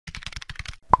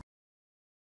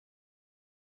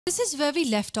This is where we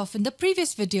left off in the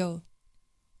previous video.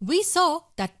 We saw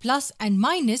that plus and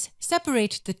minus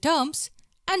separate the terms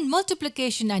and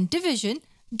multiplication and division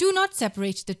do not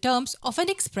separate the terms of an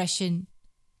expression.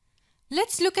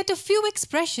 Let's look at a few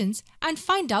expressions and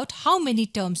find out how many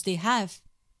terms they have.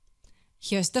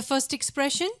 Here's the first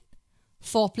expression,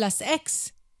 4 plus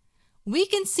x. We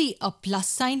can see a plus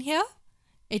sign here.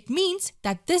 It means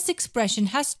that this expression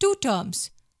has two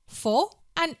terms, 4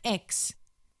 and x.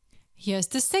 Here's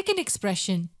the second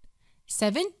expression,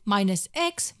 7 minus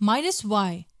x minus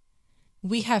y.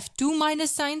 We have two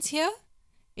minus signs here.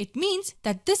 It means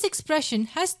that this expression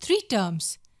has three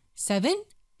terms, 7,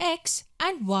 x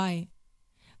and y.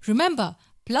 Remember,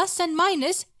 plus and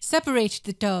minus separate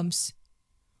the terms.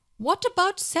 What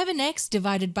about 7x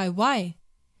divided by y?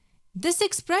 This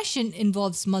expression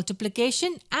involves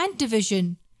multiplication and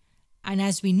division. And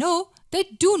as we know, they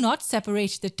do not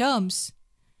separate the terms.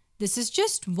 This is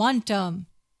just one term.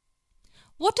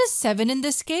 What is 7 in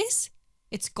this case?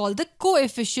 It's called the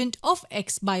coefficient of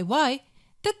x by y,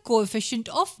 the coefficient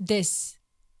of this.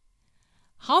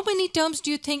 How many terms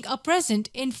do you think are present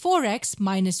in 4x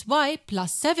minus y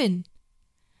plus 7?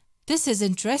 This is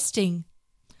interesting.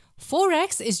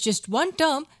 4x is just one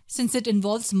term since it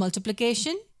involves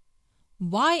multiplication.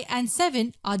 Y and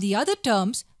 7 are the other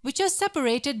terms which are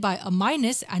separated by a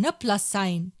minus and a plus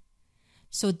sign.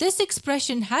 So this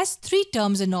expression has three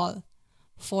terms in all,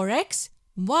 4x,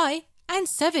 y and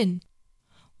 7.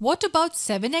 What about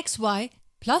 7xy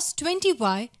plus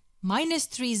 20y minus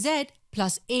 3z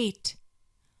plus 8?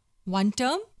 One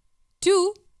term,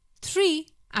 2, 3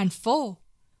 and 4.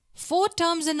 Four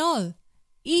terms in all.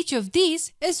 Each of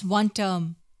these is one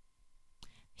term.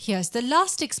 Here's the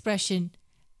last expression,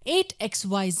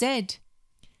 8xyz.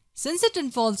 Since it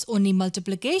involves only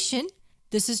multiplication,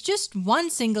 this is just one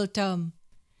single term.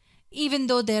 Even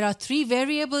though there are three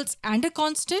variables and a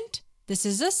constant, this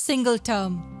is a single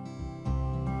term.